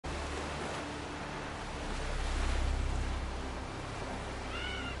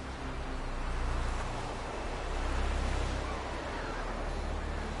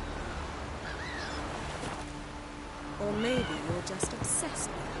maybe you're just obsessed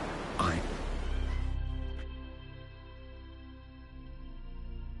with her. I...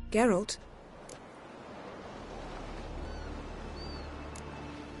 Geralt?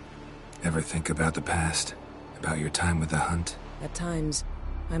 Ever think about the past? About your time with the Hunt? At times,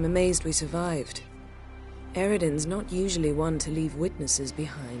 I'm amazed we survived. Eredin's not usually one to leave witnesses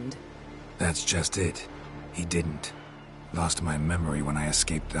behind. That's just it. He didn't. Lost my memory when I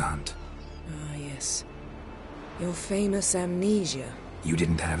escaped the Hunt. Ah, yes. Your famous amnesia. You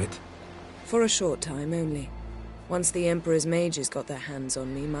didn't have it? For a short time only. Once the Emperor's mages got their hands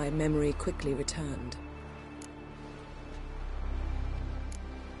on me, my memory quickly returned.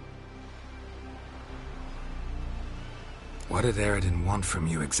 What did Eredin want from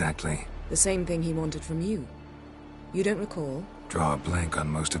you exactly? The same thing he wanted from you. You don't recall? Draw a blank on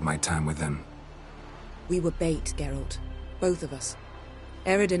most of my time with him. We were bait, Geralt. Both of us.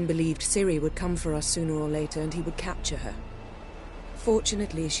 Eredin believed Ciri would come for us sooner or later and he would capture her.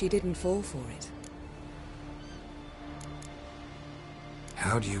 Fortunately, she didn't fall for it.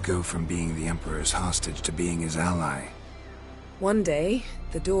 How do you go from being the Emperor's hostage to being his ally? One day,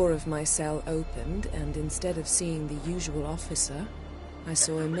 the door of my cell opened, and instead of seeing the usual officer, I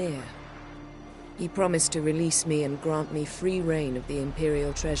saw Emhyr. He promised to release me and grant me free reign of the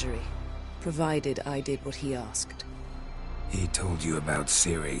Imperial Treasury, provided I did what he asked. He told you about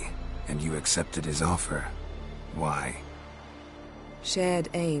Ciri, and you accepted his offer. Why? Shared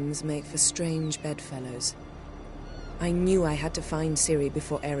aims make for strange bedfellows. I knew I had to find Ciri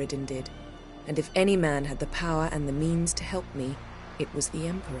before Eredin did, and if any man had the power and the means to help me, it was the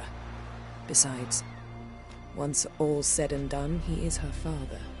Emperor. Besides, once all's said and done, he is her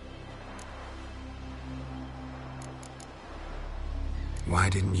father. Why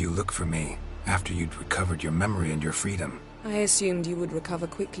didn't you look for me, after you'd recovered your memory and your freedom? I assumed you would recover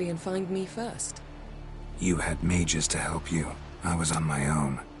quickly and find me first. You had mages to help you. I was on my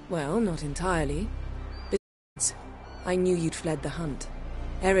own. Well, not entirely. Besides, I knew you'd fled the Hunt.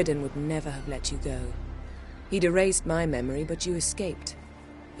 Eredin would never have let you go. He'd erased my memory, but you escaped.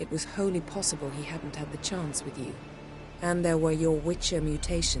 It was wholly possible he hadn't had the chance with you. And there were your Witcher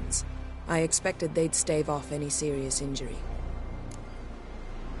mutations. I expected they'd stave off any serious injury.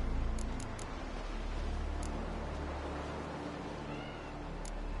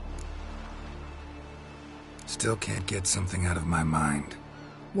 Still can't get something out of my mind.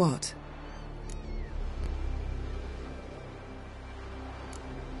 What?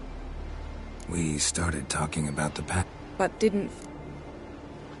 We started talking about the past. But didn't...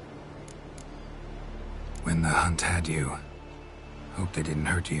 When the Hunt had you. Hope they didn't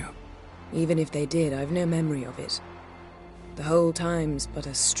hurt you. Even if they did, I've no memory of it. The whole time's but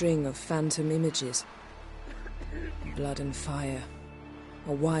a string of phantom images. Blood and fire.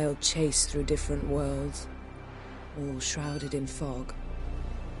 A wild chase through different worlds. All shrouded in fog.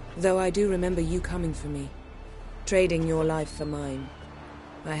 Though I do remember you coming for me. Trading your life for mine.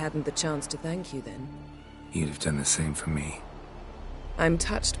 I hadn't the chance to thank you then. You'd have done the same for me. I'm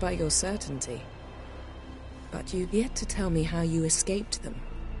touched by your certainty. But you've yet to tell me how you escaped them.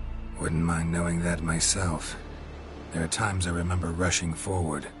 Wouldn't mind knowing that myself. There are times I remember rushing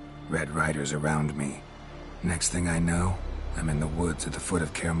forward, Red Riders around me. Next thing I know, I'm in the woods at the foot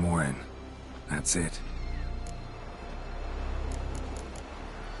of Kaer Morhen. That's it.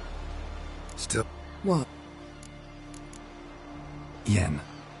 Still... What? Yen,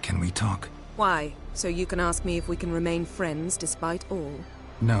 can we talk? Why? So you can ask me if we can remain friends despite all?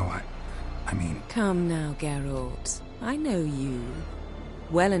 No, I mean... Come now, Geralt. I know you.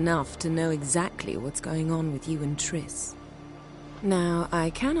 Well enough to know exactly what's going on with you and Triss. Now,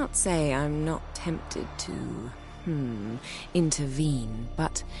 I cannot say I'm not tempted to... intervene,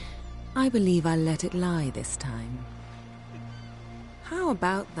 but I believe I'll let it lie this time. How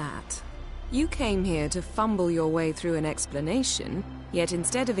about that? You came here to fumble your way through an explanation, yet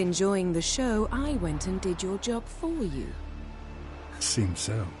instead of enjoying the show, I went and did your job for you. Seems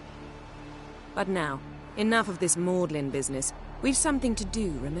so. But now, enough of this maudlin business. We've something to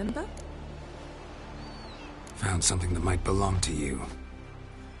do, remember? Found something that might belong to you.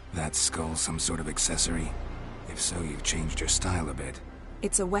 That skull some sort of accessory? If so, you've changed your style a bit.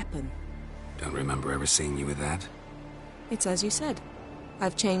 It's a weapon. Don't remember ever seeing you with that. It's as you said.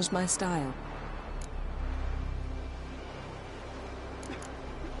 I've changed my style.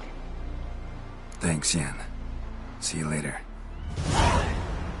 Thanks, Yen. See you later.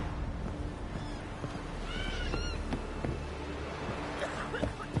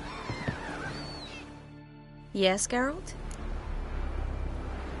 Yes, Geralt?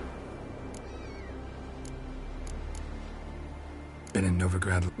 Been in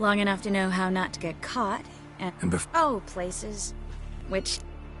Novigrad? Long enough to know how not to get caught, and And places. Which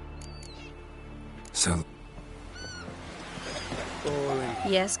so,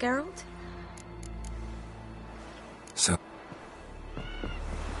 yes, Geralt? so...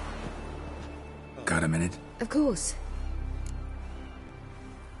 Got a minute? Of course.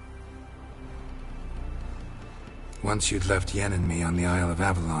 Once you'd left Yen and me on the Isle of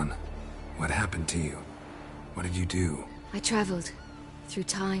Avalon, what happened to you? What did you do? I traveled through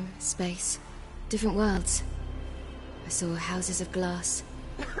time, space, different worlds. I saw houses of glass,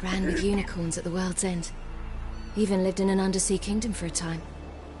 ran with unicorns at the world's end. Even lived in an undersea kingdom for a time.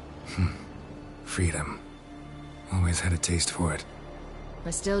 Freedom. Always had a taste for it. I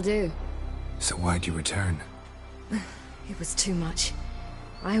still do. So why'd you return? It was too much.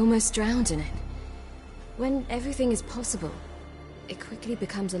 I almost drowned in it. When everything is possible, it quickly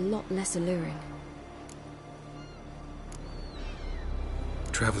becomes a lot less alluring.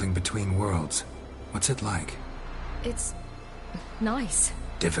 Traveling between worlds. What's it like? It's... nice.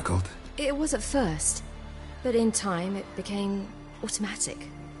 Difficult? It was at first, but in time it became automatic,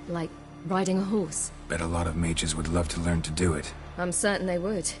 like riding a horse. Bet a lot of mages would love to learn to do it. I'm certain they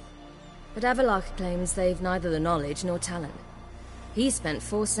would. But Avallac'h claims they've neither the knowledge nor talent. He spent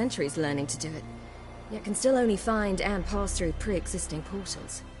 4 centuries learning to do it, yet can still only find and pass through pre-existing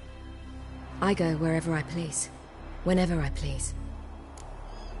portals. I go wherever I please, whenever I please.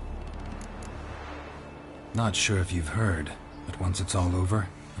 Not sure if you've heard, but once it's all over,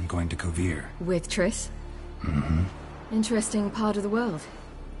 I'm going to Kovir. With Triss? Mm-hmm. Interesting part of the world.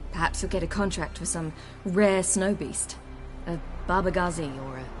 Perhaps you'll get a contract for some rare snow beast. A Barbagazi,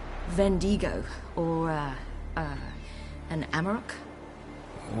 or a Vendigo, or an Amarok?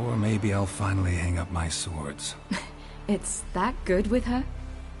 Or maybe I'll finally hang up my swords. It's that good with her?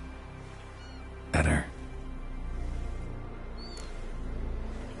 Better.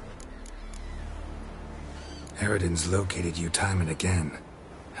 Eridan's located you time and again.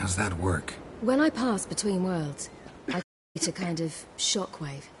 How's that work? When I pass between worlds, I get a kind of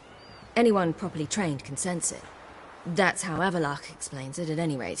shockwave. Anyone properly trained can sense it. That's how Avallac'h explains it, at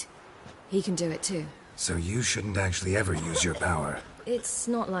any rate. He can do it too. So you shouldn't actually ever use your power. It's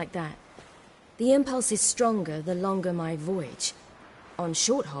not like that. The impulse is stronger the longer my voyage. On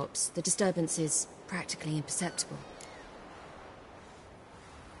short hops, the disturbance is practically imperceptible.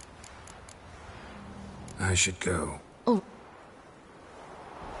 I should go. Oh.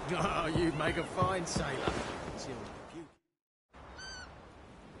 Oh, you make a fine sailor.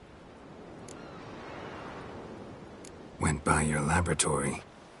 Went by your laboratory.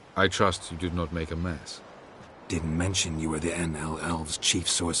 I trust you did not make a mess. Didn't mention you were the NL Elves' chief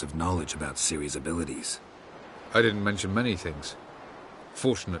source of knowledge about Ciri's abilities. I didn't mention many things.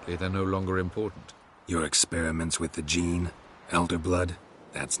 Fortunately, they're no longer important. Your experiments with the gene, Elder Blood,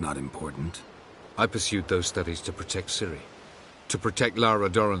 that's not important. I pursued those studies to protect Ciri. To protect Lara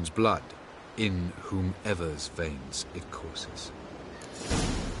Dorren's blood, in whomever's veins it courses.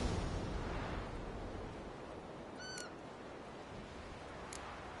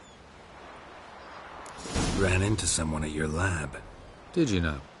 Ran into someone at your lab. Did you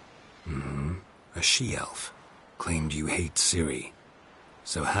know? Mm-hmm. A she-elf. Claimed you hate Ciri.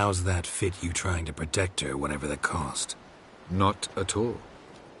 So how's that fit you trying to protect her, whatever the cost? Not at all.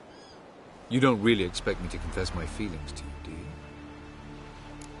 You don't really expect me to confess my feelings to you, do you?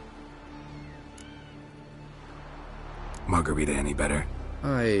 Margarita any better?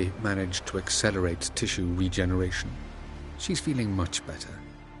 I managed to accelerate tissue regeneration. She's feeling much better.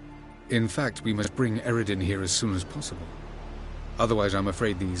 In fact, we must bring Eridan here as soon as possible. Otherwise, I'm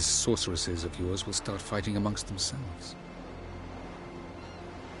afraid these sorceresses of yours will start fighting amongst themselves.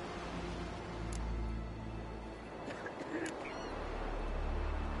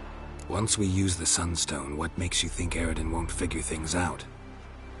 Once we use the Sunstone, what makes you think Eridan won't figure things out?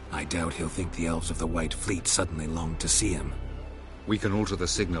 I doubt he'll think the elves of the White Fleet suddenly longed to see him. We can alter the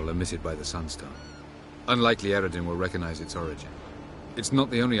signal emitted by the Sunstone. Unlikely Eridan will recognize its origin. It's not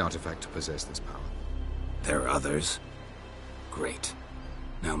the only artifact to possess this power. There are others? Great.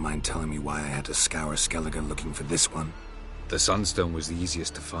 Now mind telling me why I had to scour Skellige looking for this one? The Sunstone was the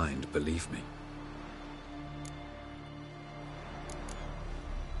easiest to find, believe me.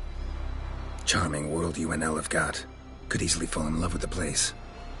 Charming world you and El have got. Could easily fall in love with the place.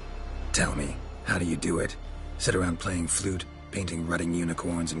 Tell me, how do you do it? Sit around playing flute, painting rutting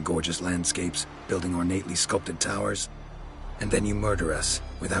unicorns and gorgeous landscapes, building ornately sculpted towers? And then you murder us,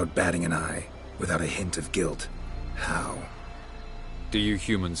 without batting an eye, without a hint of guilt. How? Do you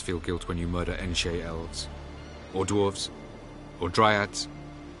humans feel guilt when you murder Enshe elves? Or dwarves? Or dryads?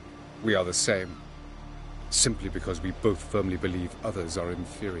 We are the same. Simply because we both firmly believe others are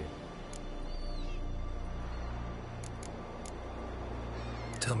inferior.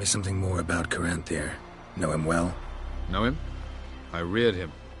 Tell me something more about Caranthir. Know him well? Know him? I reared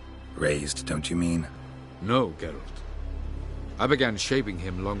him. Raised, don't you mean? No, Geralt. I began shaping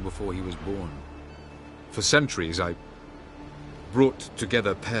him long before he was born. For centuries, I brought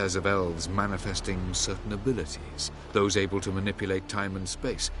together pairs of elves manifesting certain abilities, those able to manipulate time and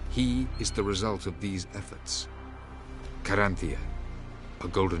space. He is the result of these efforts. Caranthir, a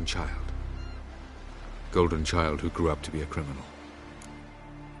golden child. Golden child who grew up to be a criminal.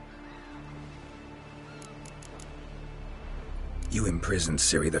 You imprisoned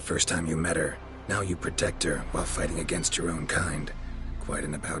Ciri the first time you met her. Now you protect her while fighting against your own kind. Quite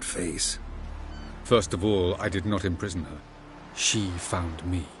an about-face. First of all, I did not imprison her. She found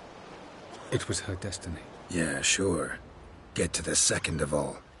me. It was her destiny. Yeah, sure. Get to the second of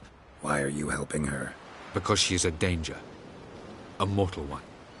all. Why are you helping her? Because she is a danger. A mortal one.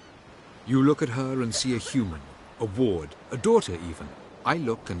 You look at her and see a human, a ward, a daughter even. I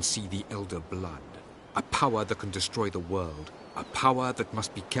look and see the Elder Blood. A power that can destroy the world. A power that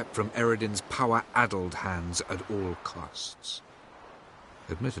must be kept from Eredin's power-addled hands at all costs.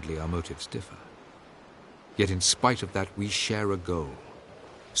 Admittedly, our motives differ. Yet in spite of that, we share a goal.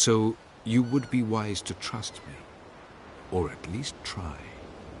 So you would be wise to trust me. Or at least try.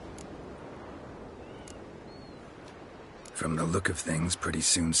 From the look of things, pretty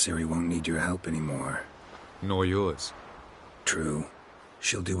soon Ciri won't need your help anymore. Nor yours. True.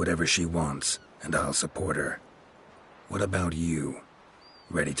 She'll do whatever she wants, and I'll support her. What about you?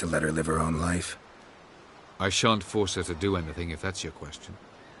 Ready to let her live her own life? I shan't force her to do anything, if that's your question.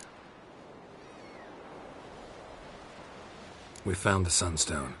 We found the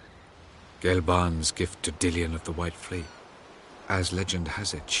Sunstone. Gelban's gift to Dillion of the White Fleet. As legend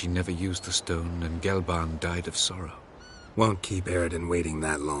has it, she never used the stone, and Gelban died of sorrow. Won't keep Eredin waiting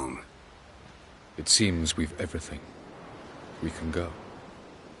that long. It seems we've everything. We can go.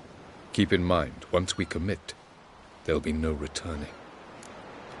 Keep in mind, once we commit, there'll be no returning.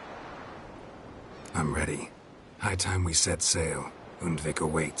 I'm ready. High time we set sail. Undvik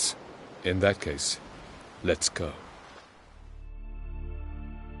awaits. In that case, let's go.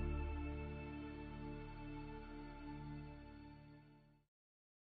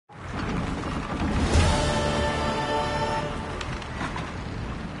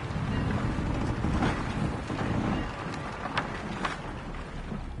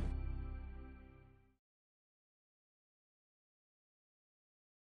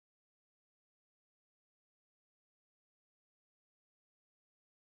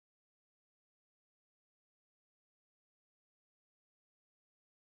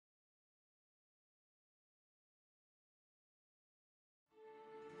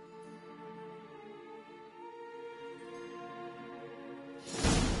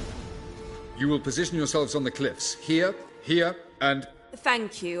 You will position yourselves on the cliffs. Here, here, and...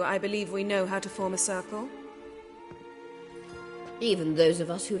 Thank you. I believe we know how to form a circle. Even those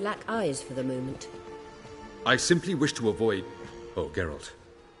of us who lack eyes for the moment. I simply wish to avoid... Oh, Geralt.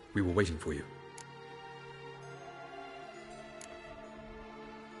 We were waiting for you.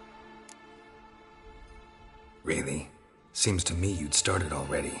 Really? Seems to me you'd started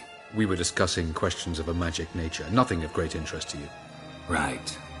already. We were discussing questions of a magic nature, nothing of great interest to you.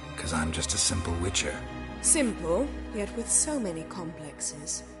 Right. Because I'm just a simple witcher. Simple, yet with so many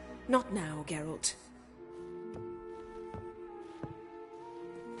complexes. Not now, Geralt.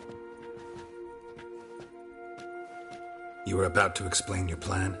 You were about to explain your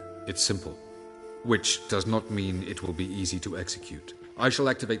plan? It's simple. Which does not mean it will be easy to execute. I shall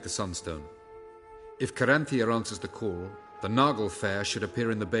activate the Sunstone. If Caranthir answers the call, the Naglfar should appear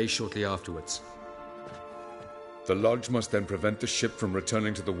in the bay shortly afterwards. The Lodge must then prevent the ship from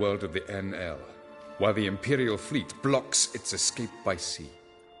returning to the world of the NL, while the Imperial fleet blocks its escape by sea.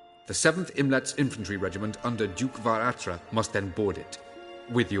 The 7th Imlet's Infantry Regiment under Duke Var-Attre must then board it.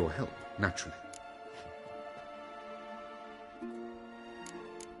 With your help, naturally.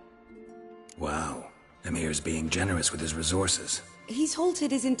 Wow. Emir's being generous with his resources. He's halted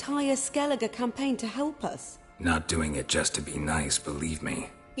his entire Skellige campaign to help us. Not doing it just to be nice, believe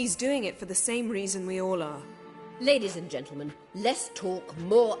me. He's doing it for the same reason we all are. Ladies and gentlemen, less talk,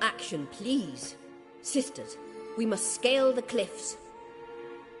 more action, please. Sisters, we must scale the cliffs.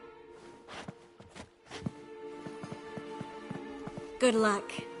 Good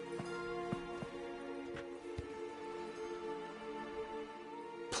luck.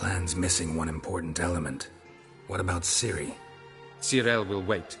 Plan's missing one important element. What about Ciri? Cyril will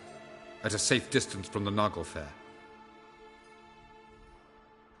wait, at a safe distance from the Naglfar.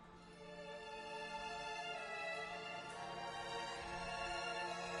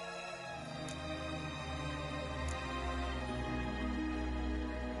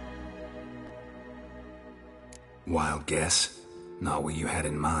 Wild guess? Not what you had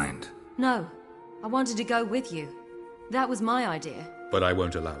in mind. No. I wanted to go with you. That was my idea. But I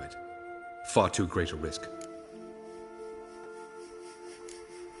won't allow it. Far too great a risk.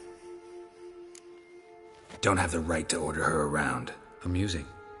 Don't have the right to order her around. Amusing.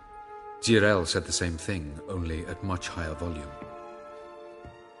 Jirel said the same thing, only at much higher volume.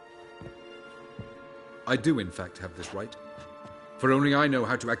 I do, in fact, have this right. For only I know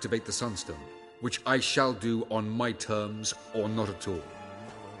how to activate the Sunstone, which I shall do on my terms or not at all.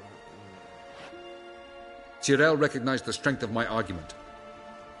 Jirel recognized the strength of my argument.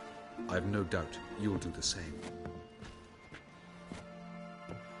 I have no doubt you'll do the same.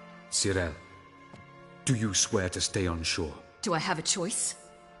 Jirel, do you swear to stay on shore? Do I have a choice?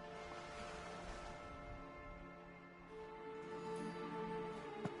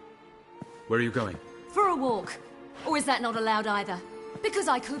 Where are you going? For a walk. Or is that not allowed either? Because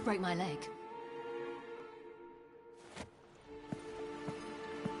I could break my leg.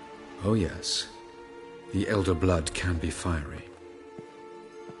 Oh yes. The Elder Blood can be fiery.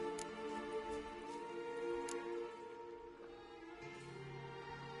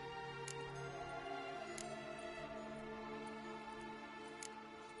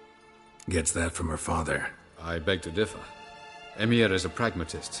 Gets that from her father. I beg to differ. Emir is a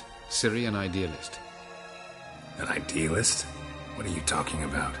pragmatist, Ciri an idealist. An idealist? What are you talking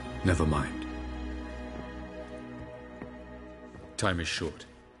about? Never mind. Time is short.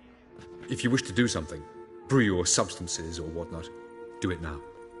 If you wish to do something, brew your substances or whatnot, do it now.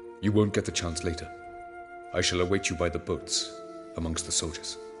 You won't get the chance later. I shall await you by the boats, amongst the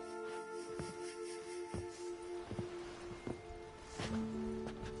soldiers.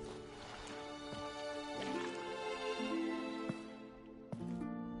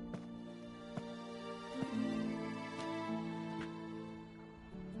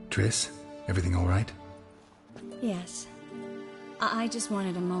 Triss, everything all right? Yes. I just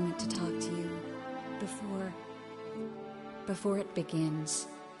wanted a moment to talk to you before it begins.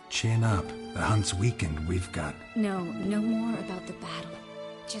 Chin up. The hunt's weakened. We've got... No more about the battle.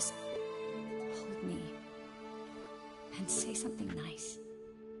 Just hold me and say something nice.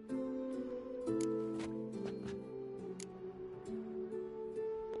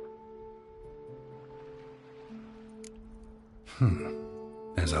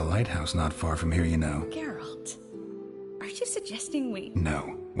 There's a lighthouse not far from here, you know. Geralt, are you suggesting we...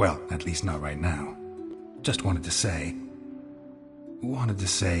 No. Well, at least not right now. Just wanted to say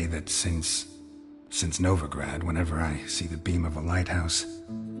that since Novigrad, whenever I see the beam of a lighthouse,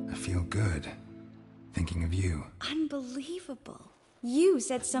 I feel good. Thinking of you. Unbelievable. You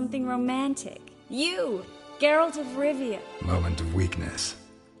said something romantic. You, Geralt of Rivia. Moment of weakness.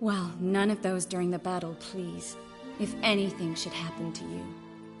 Well, none of those during the battle, please. If anything should happen to you.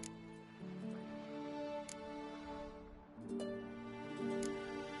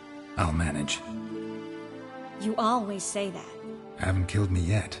 I'll manage. You always say that. Haven't killed me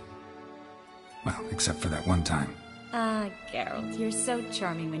yet. Well, except for that one time. Geralt, you're so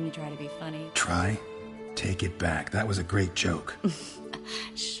charming when you try to be funny. Try? Take it back. That was a great joke.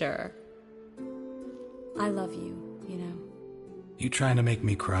 Sure. I love you, you know. You trying to make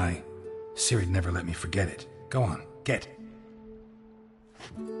me cry? Ciri'd never let me forget it. Go on, get.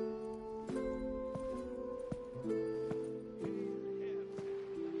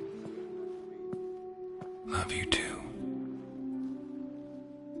 Love you too.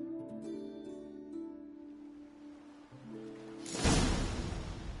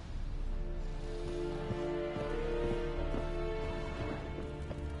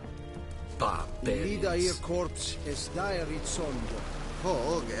 Ida ihr korps es dairit sondo.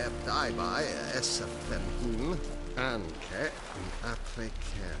 Hog eb daibai SFM anke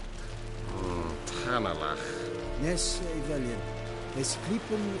appliket. Tanalach. Nes evelien. Es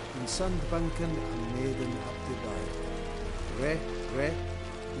klippen in sandbanken am Neden ab de Baai. Re,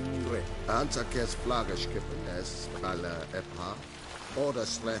 Antakes flaggeskippen es balle epa. Oder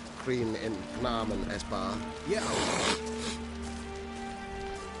slet green in namen es bar. Ja.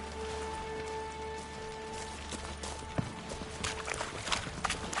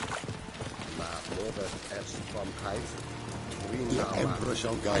 Es vom Kaiser. Ja, Emperor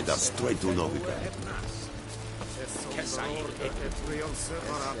shall guide us straight to Novigrad.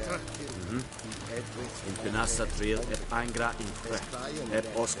 In Penassa Trail Angra in Pre,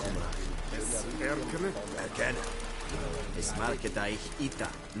 Oscomra. Erkenne. Es Markedaich Ita,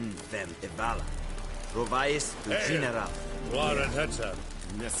 Vem Evala. Provais du General. Warren Hetzer.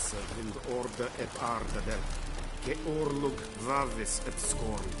 Nessa vind orde et ardader. Ke orlug vavis et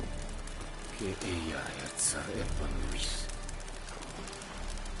scorn. Ke eia Hetzer et Vanuis.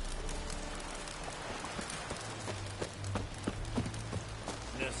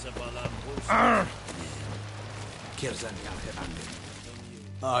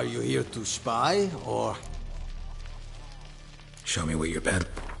 Are you here to spy, or... Show me what you're bad.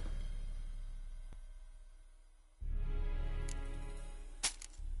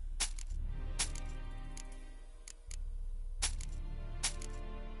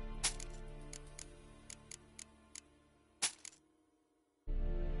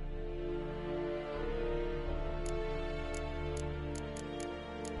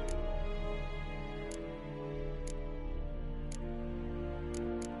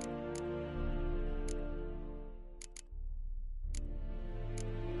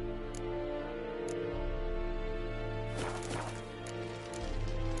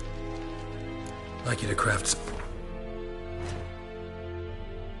 Like you to craft.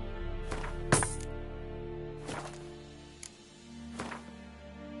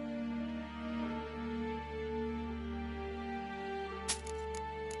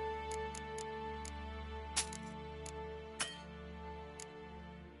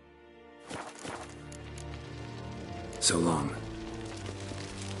 So long.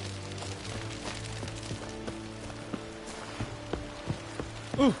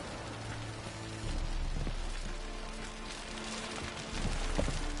 Ooh.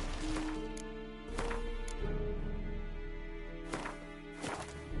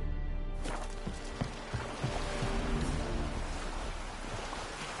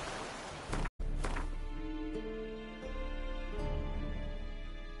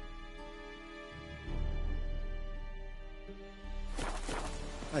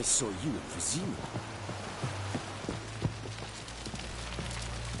 I saw you at Vizima.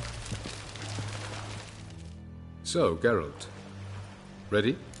 So, Geralt.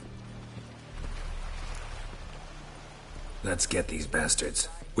 Ready? Let's get these bastards.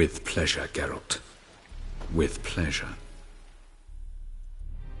 With pleasure, Geralt. With pleasure.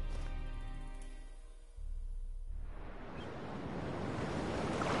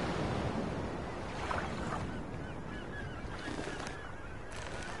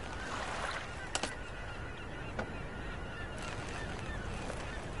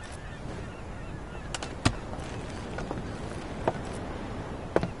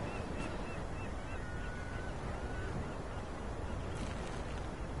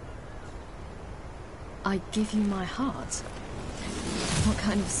 I give you my heart? What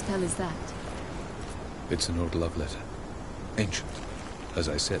kind of spell is that? It's an old love letter. Ancient. As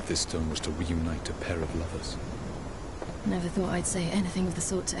I said, this stone was to reunite a pair of lovers. Never thought I'd say anything of the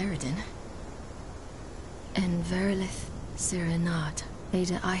sort to Eredin. En verilith serenad,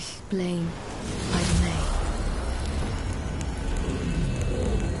 Ada eich blame, Ida May.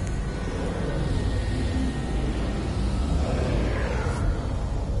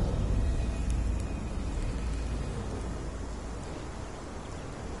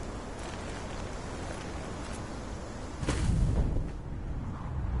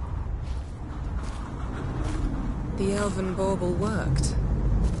 The elven bauble worked.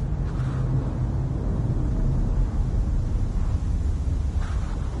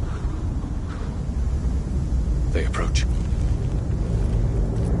 They approach.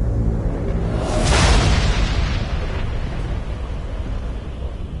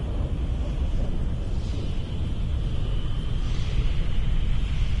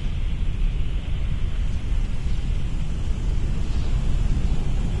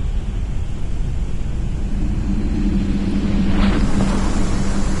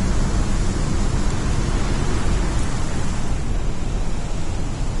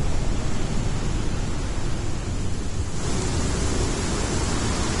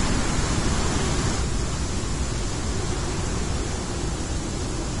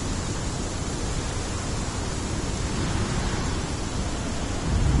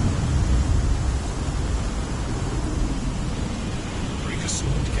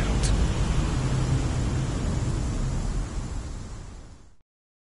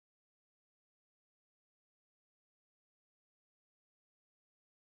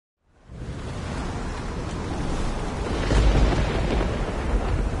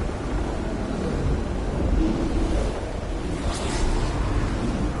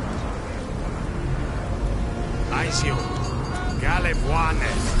 Ezio,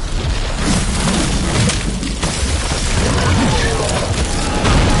 Galebuane.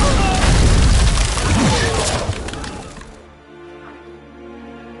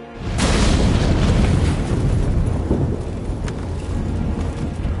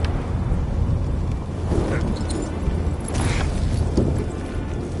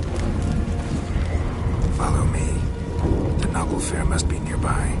 Follow me. The Noble Fair must be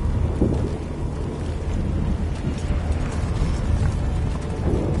nearby.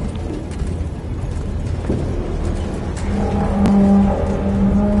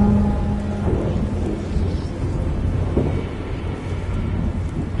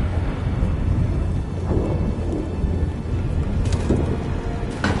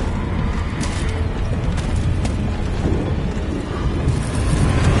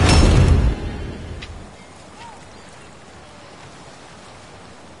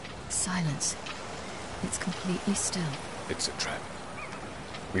 silence. It's completely still. It's a trap.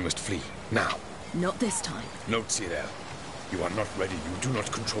 We must flee, now. Not this time. No, Cyril. You are not ready. You do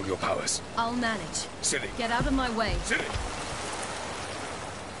not control your powers. I'll manage. Ciri! Get out of my way. Ciri!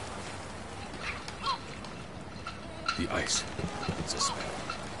 The ice. It's a spell.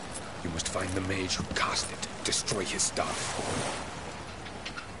 You must find the mage who cast it. Destroy his staff.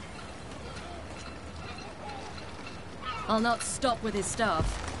 I'll not stop with his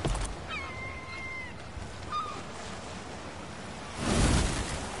staff.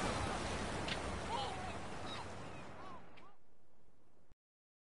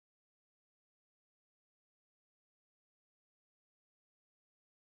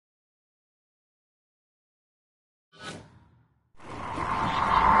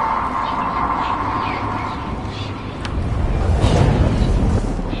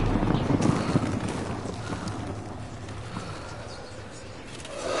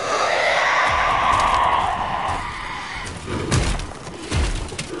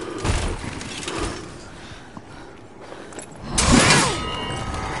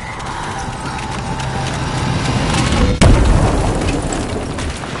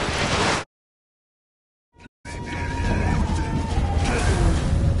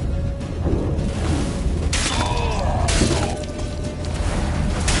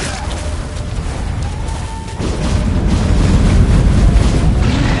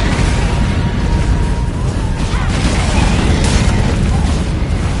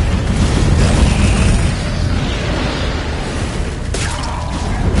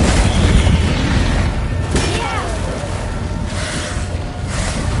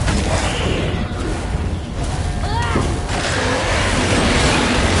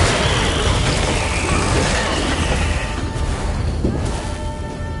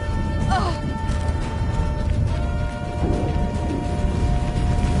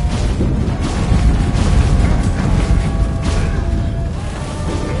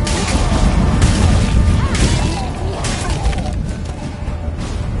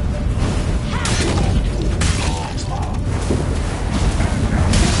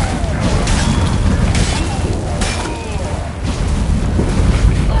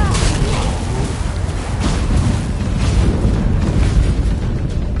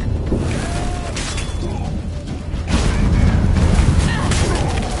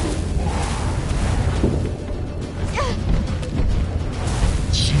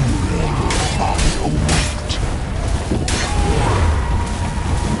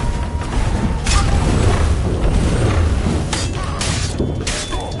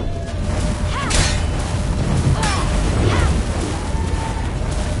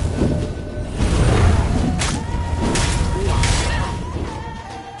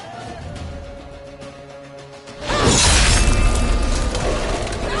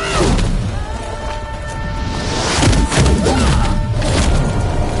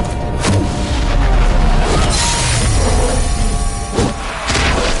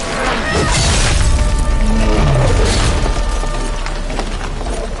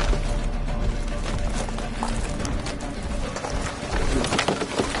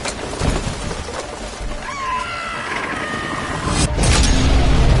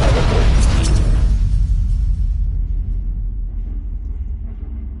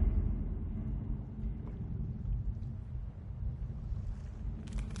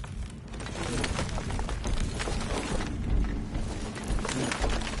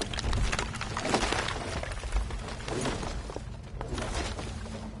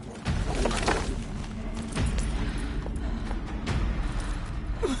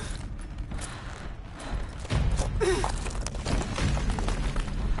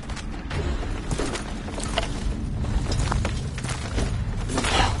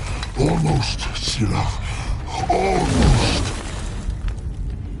 Almost, Sila. Almost.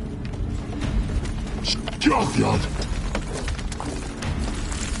 Skjaldjad!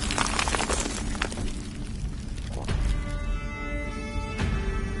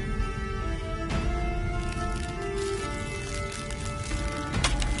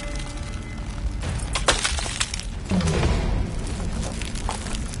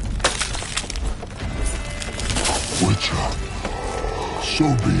 Witcher, so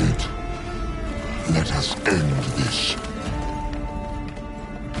be it. Let us end this.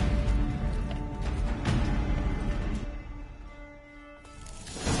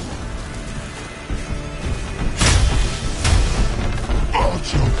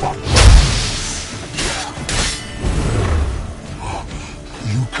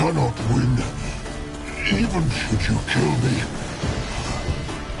 You cannot win, even should you kill me.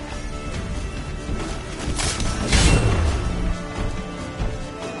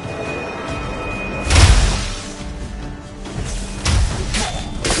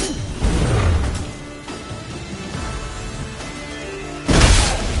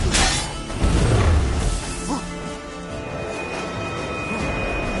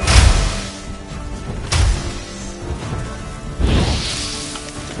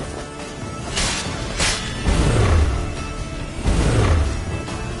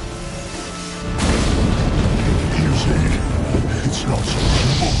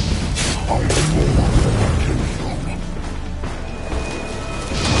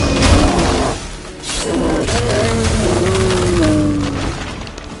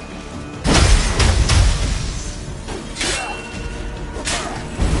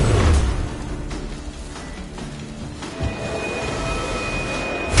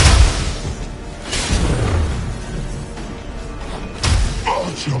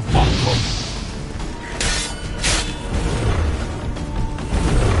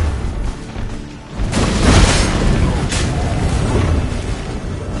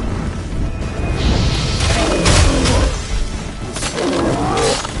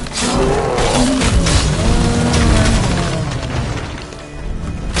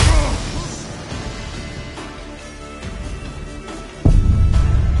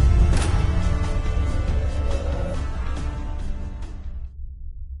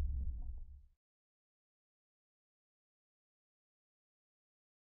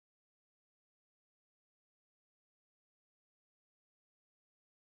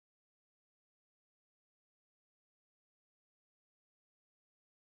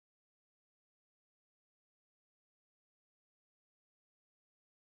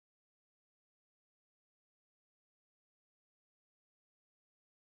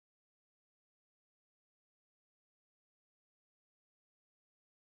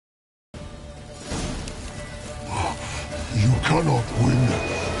 You cannot win,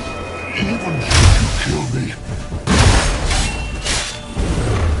 even should you kill me.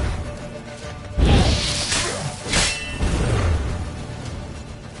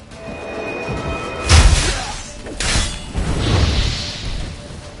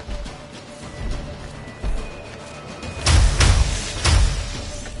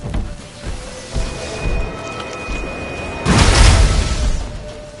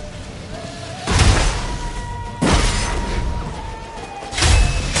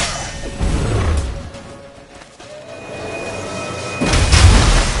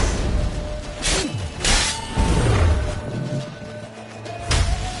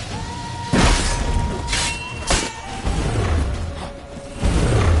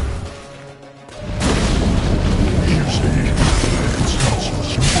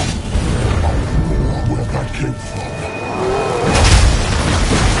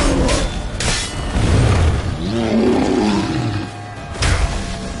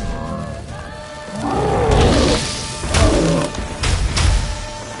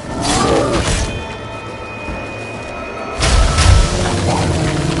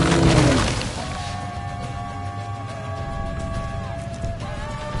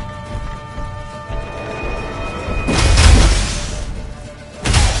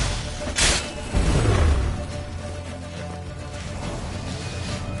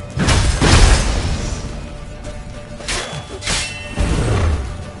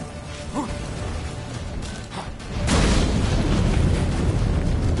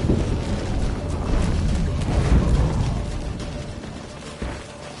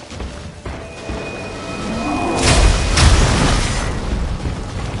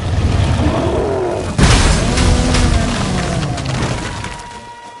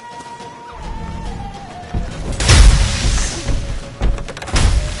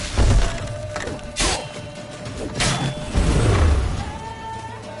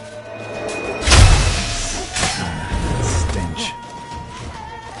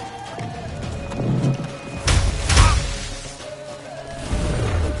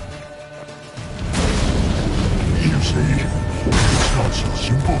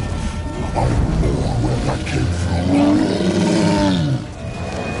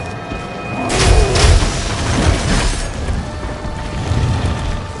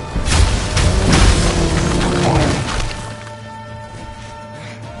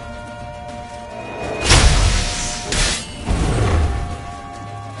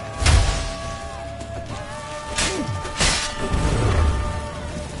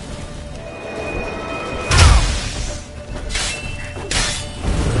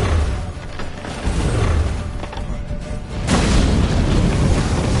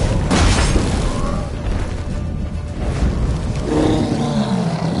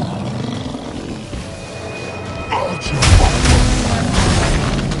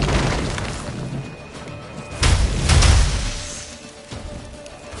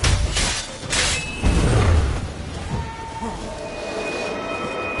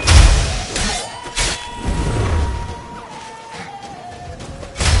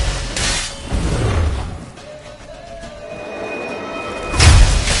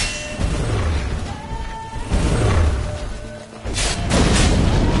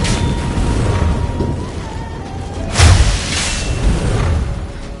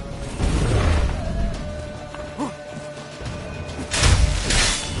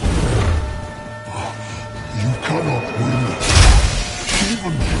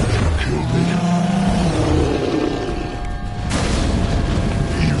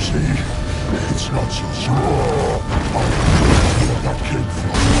 see, it's not so simple. I don't know where that came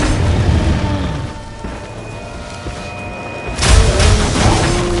from.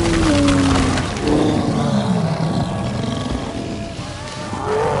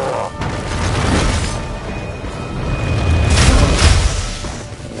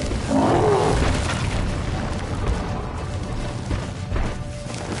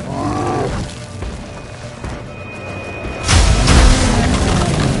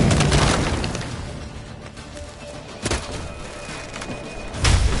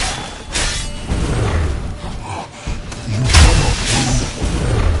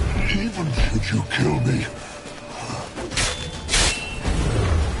 Should you kill me?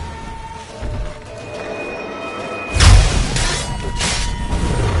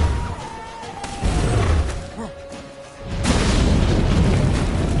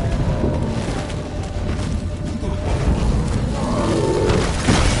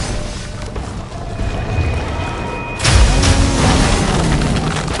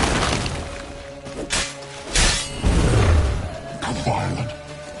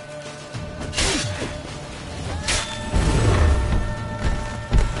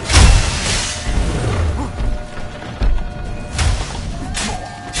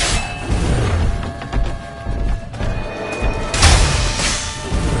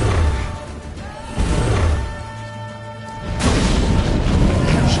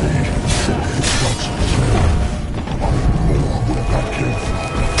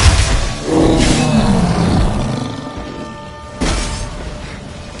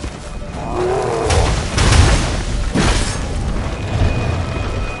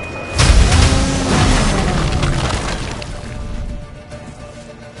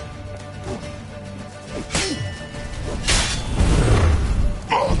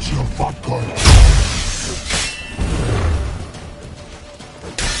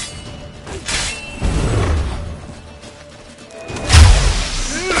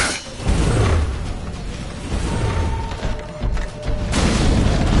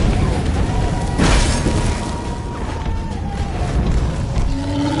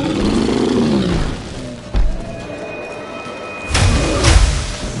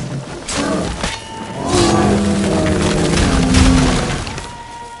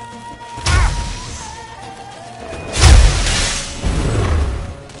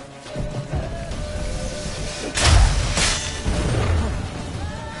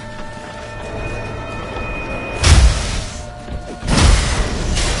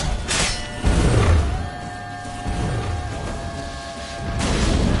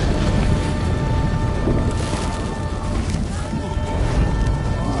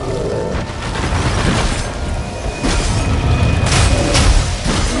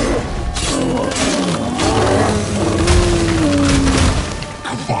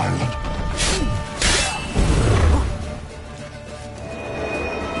 Violent.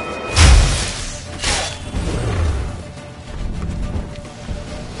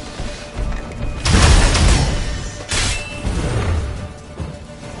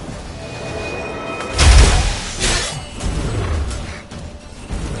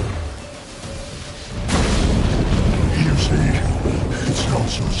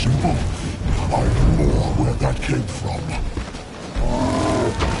 So simple. I know where that came from.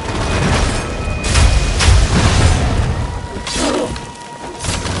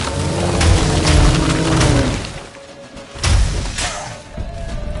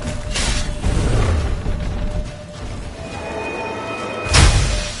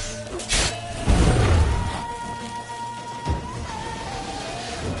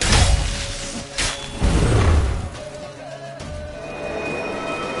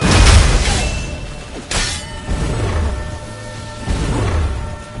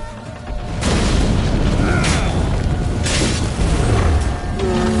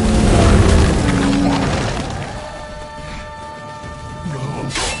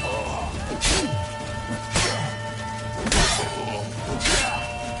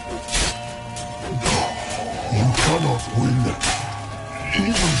 You cannot win,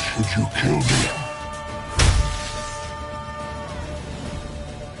 even should you kill me.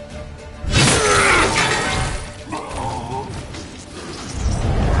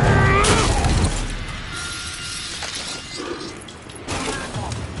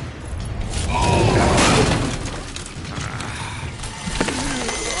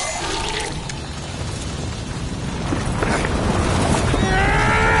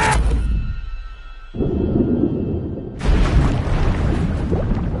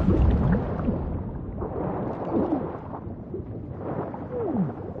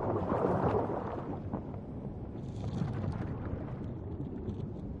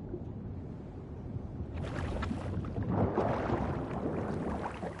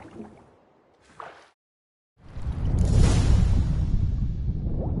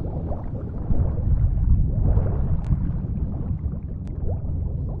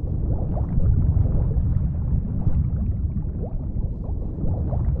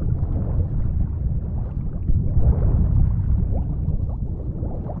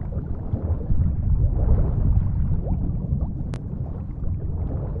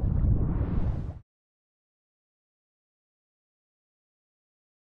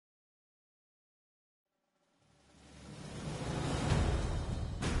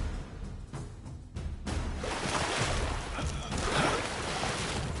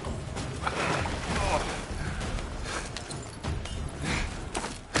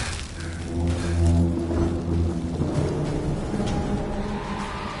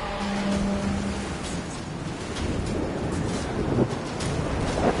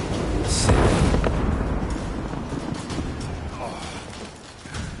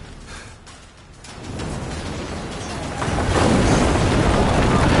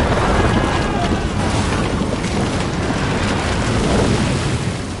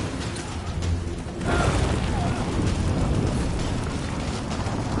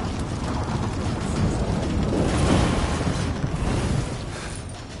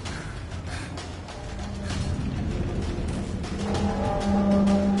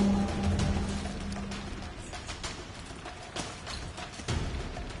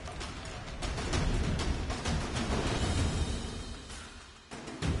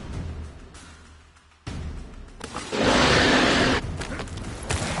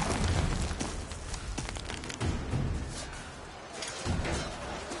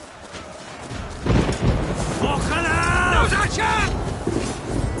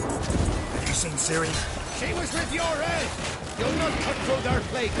 was with your head! You'll not cut through their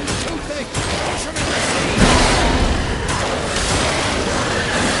plate. It's too thick. Push 'em in the sea!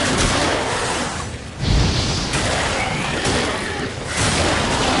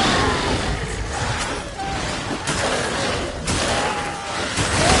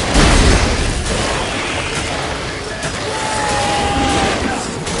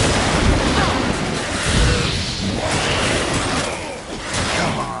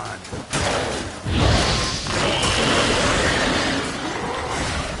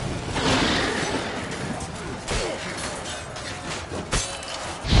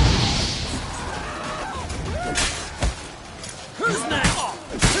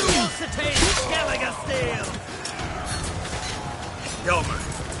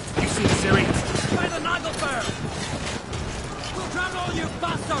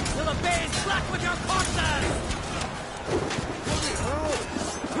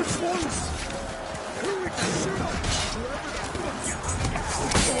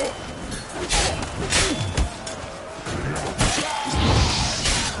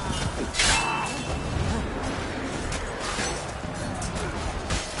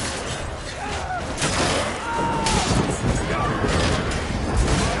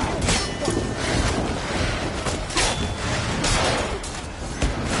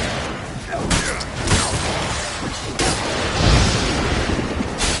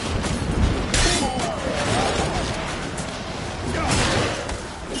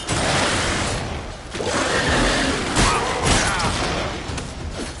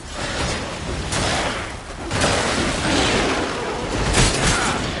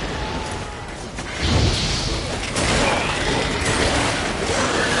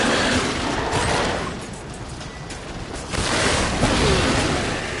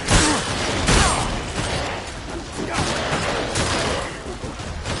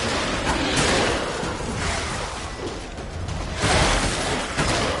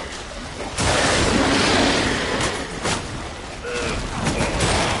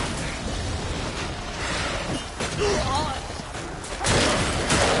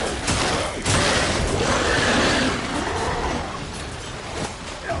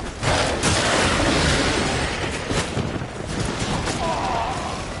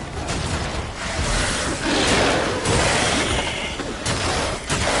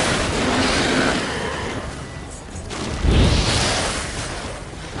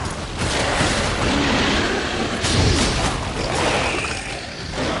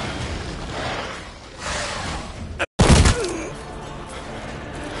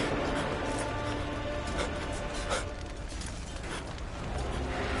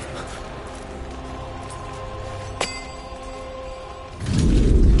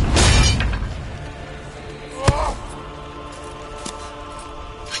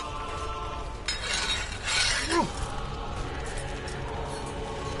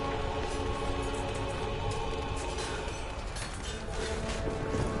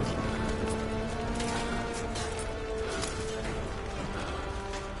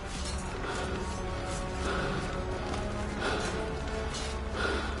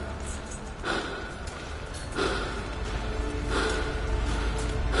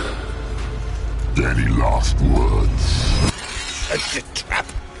 Any last words? Set the trap.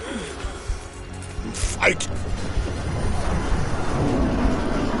 Fight.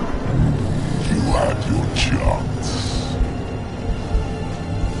 You had your chance.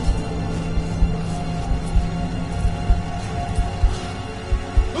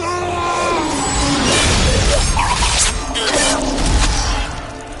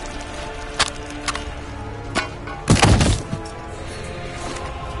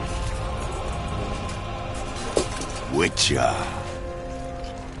 Witcher.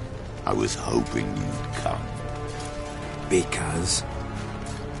 I was hoping you'd come. Because?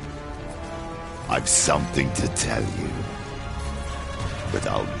 I've something to tell you. But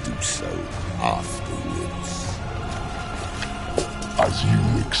I'll do so afterwards. As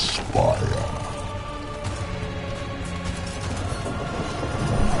you expire.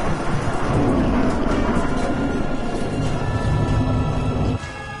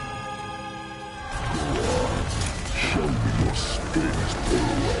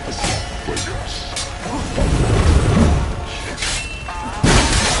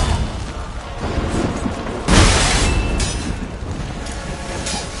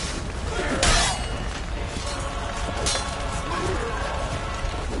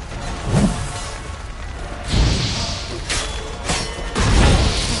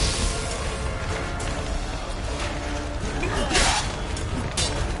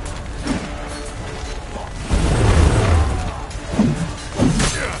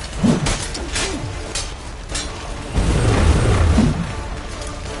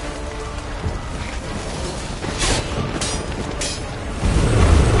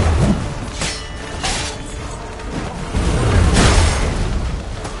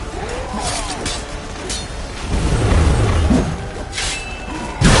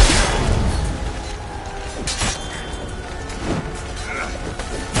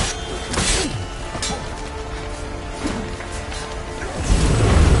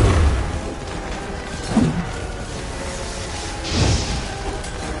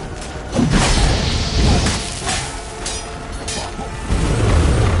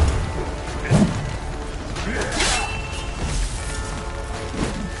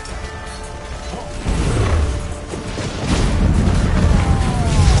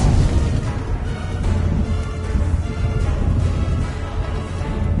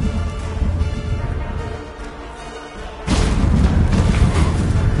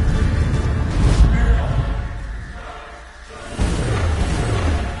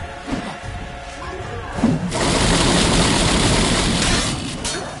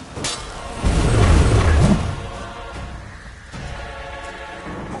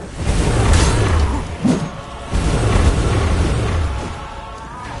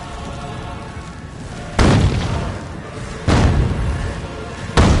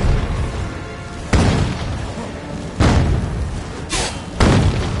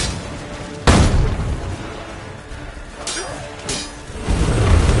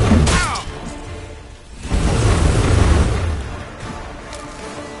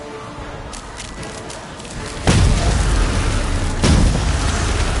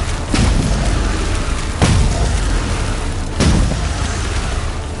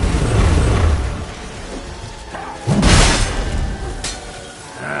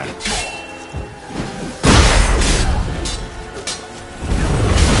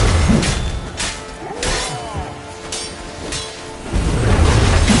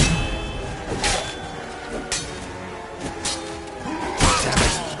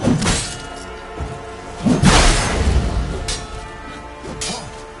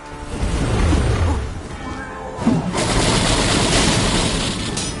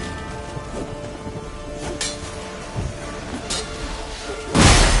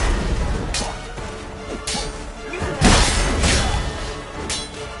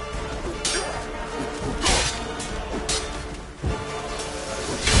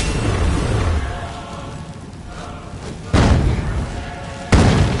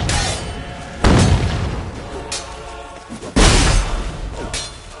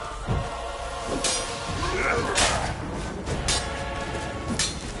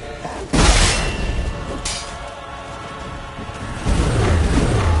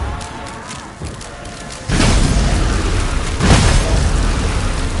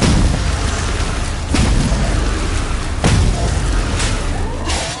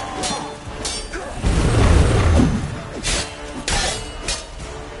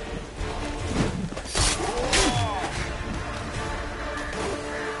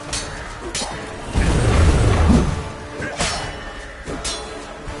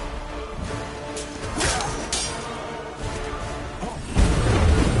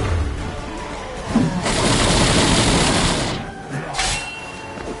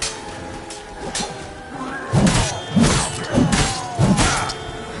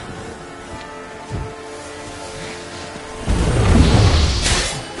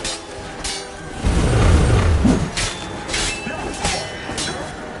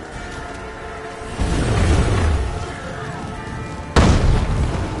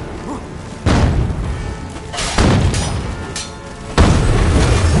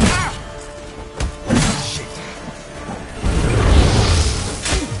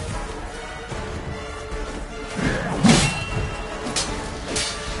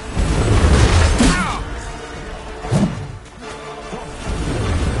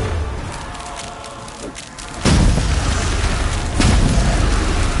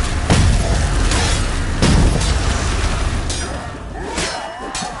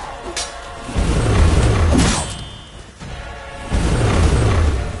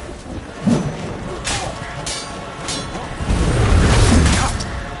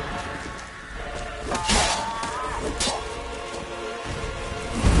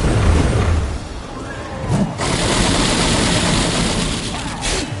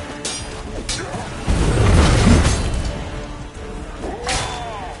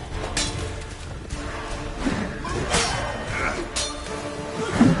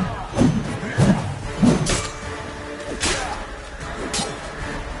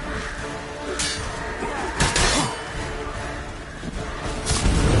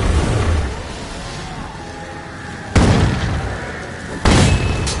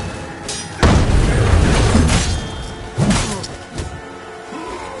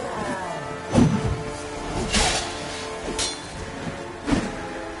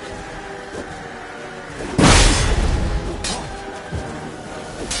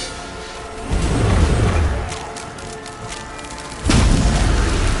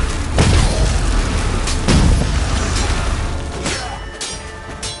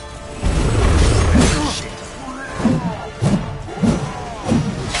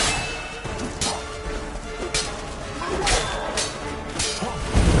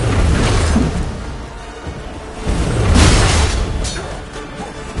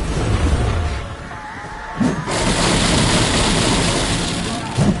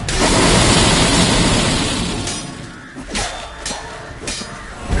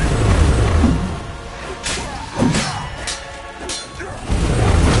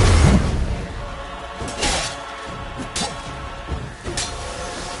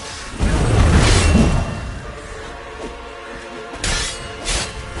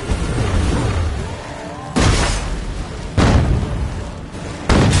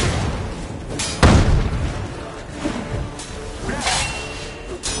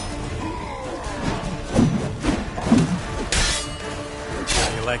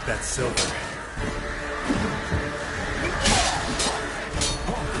 like that silver.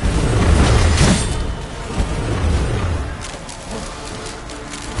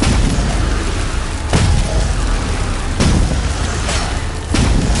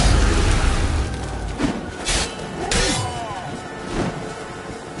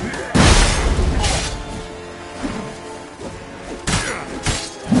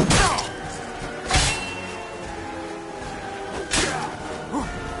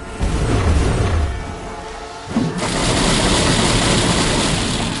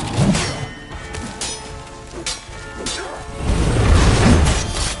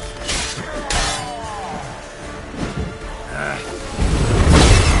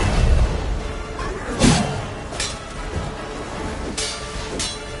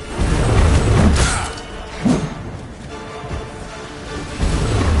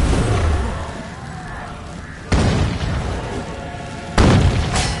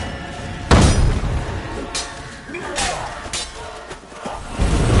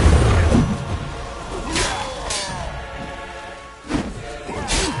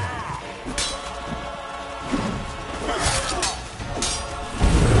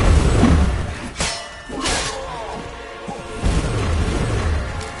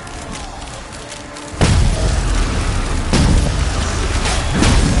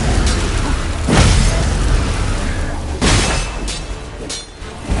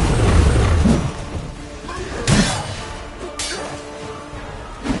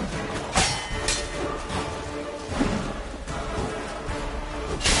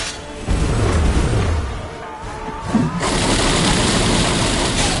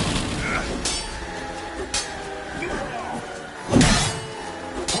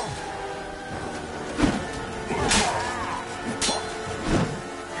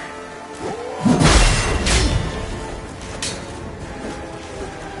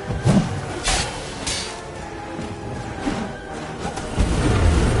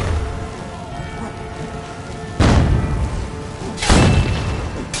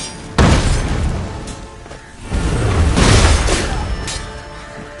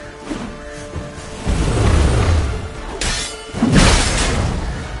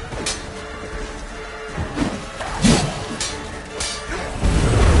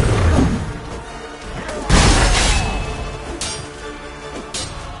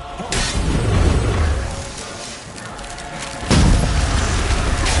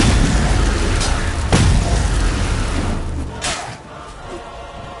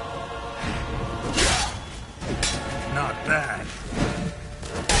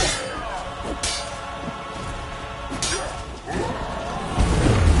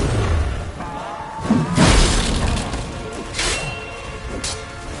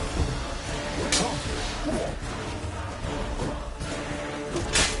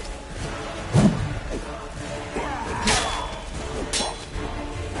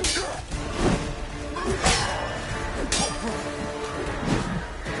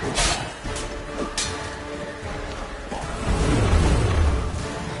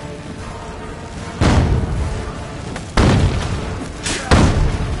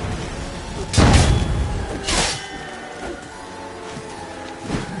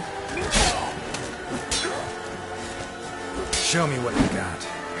 Show me what you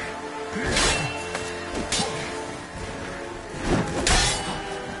got.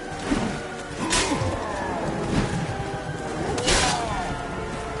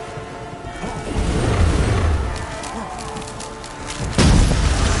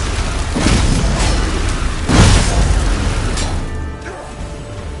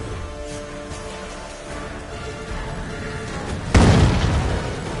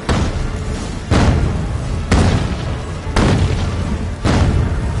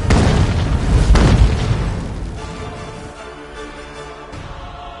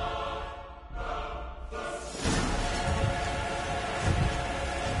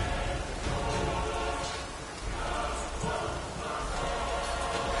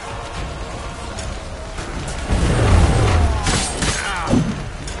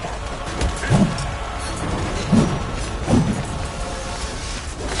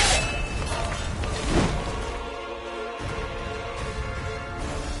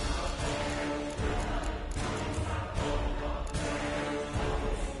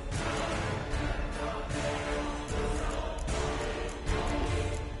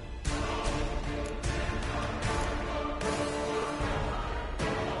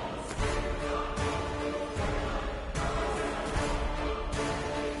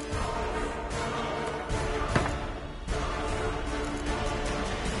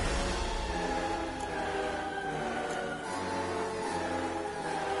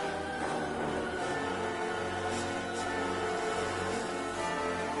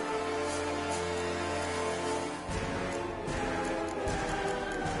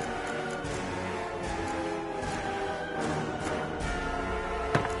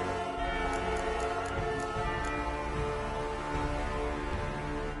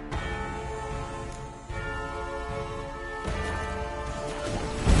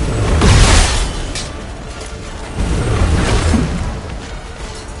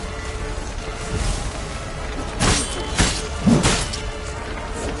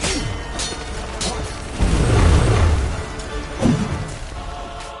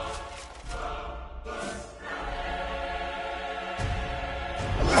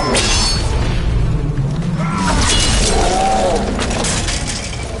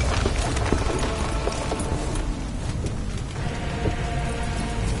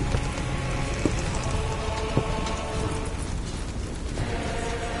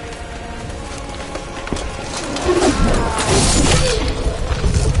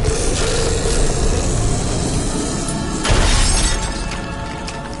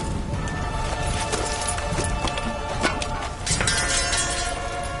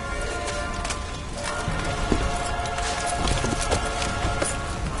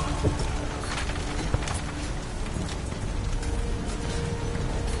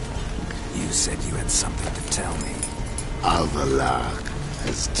 You said you had something to tell me. Avallac'h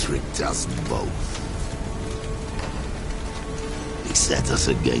has tricked us both. He set us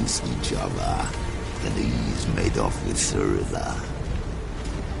against each other, and he's made off with Cirilla.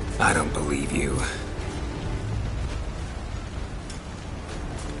 I don't believe you.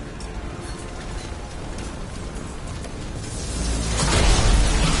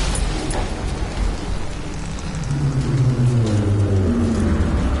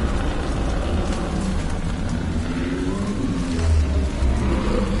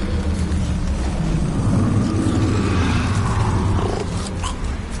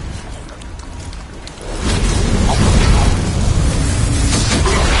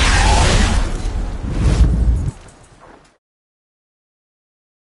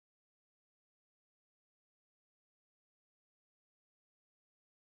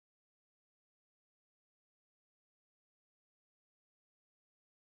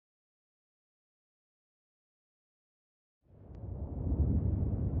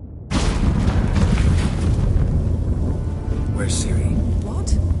 Where's Ciri?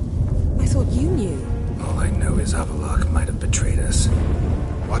 What? I thought you knew. All I know is Avallac'h might have betrayed us.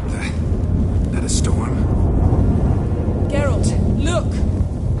 What the? That a storm? Geralt, look!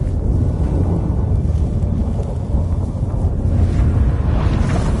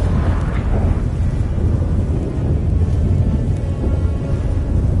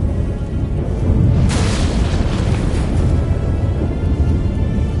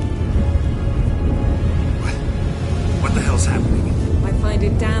 What the hell's happening? I find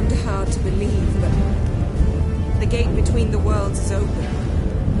it damned hard to believe, but the gate between the worlds is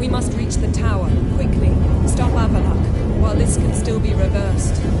open. We must reach the tower, quickly. Stop Avallac'h, while this can still be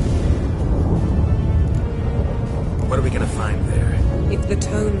reversed. What are we gonna find there? If the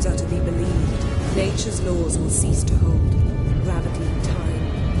tomes are to be believed, nature's laws will cease to hold. Gravity, time,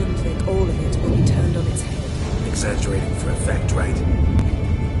 Hundvik, all of it will be turned on its head. Exaggerating for effect, right?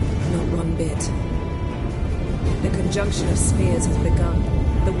 Not one bit. The conjunction of spheres has begun.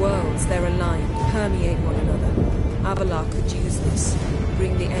 The worlds, they're aligned, permeate one another. Avallac'h could use this.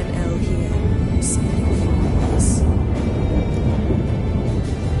 Bring the NL here. Something far worse.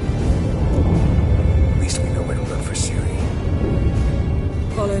 At least we know where to look for Ciri.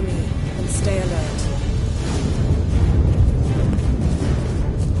 Follow me, and stay alert.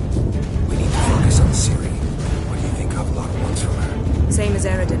 We need to focus on Ciri. What do you think Avallac'h wants from her? Same as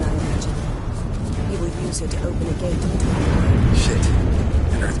Eredin, I imagine. He will use her to open a gate. Shit.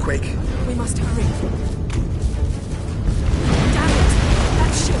 An earthquake? We must hurry. Damn it!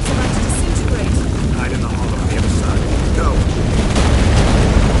 That ship's about to disintegrate. Hide in the hollow on the other side. Go!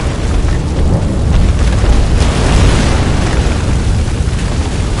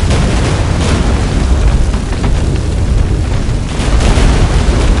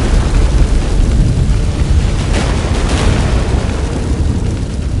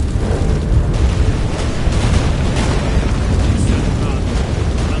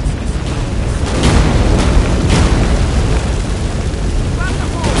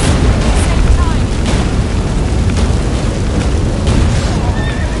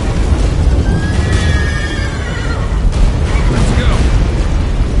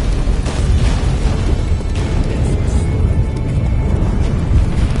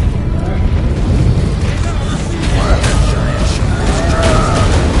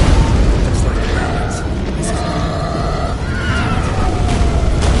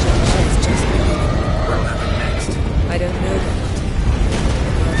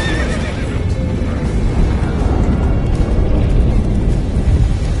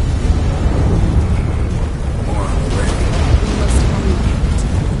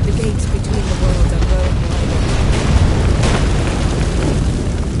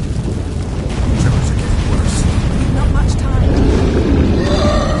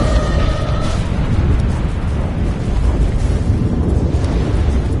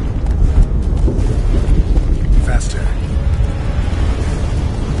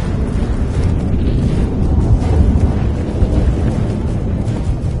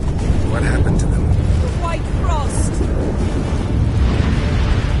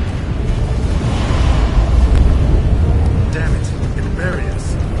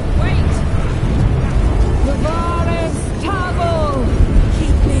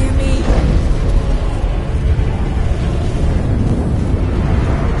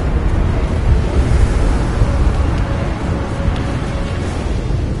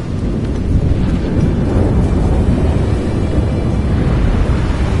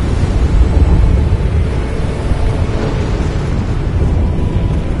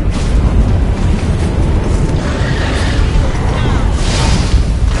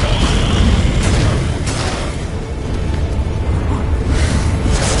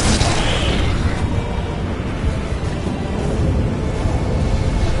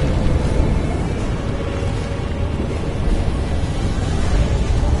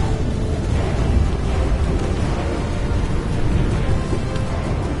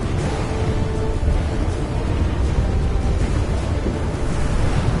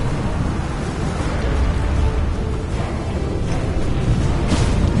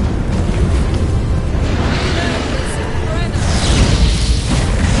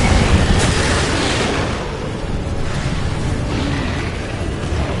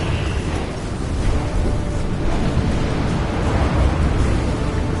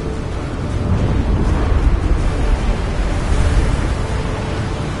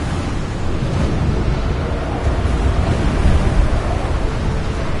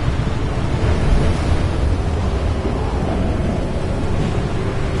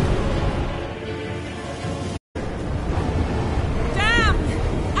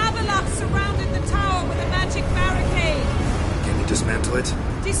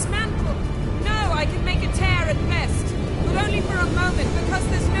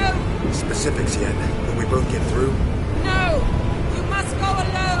 specifics yet. Will we both get through? No! You must go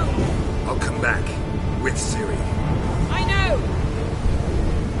alone! I'll come back. With Ciri. I know!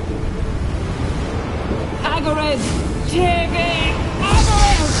 Hagrid! Take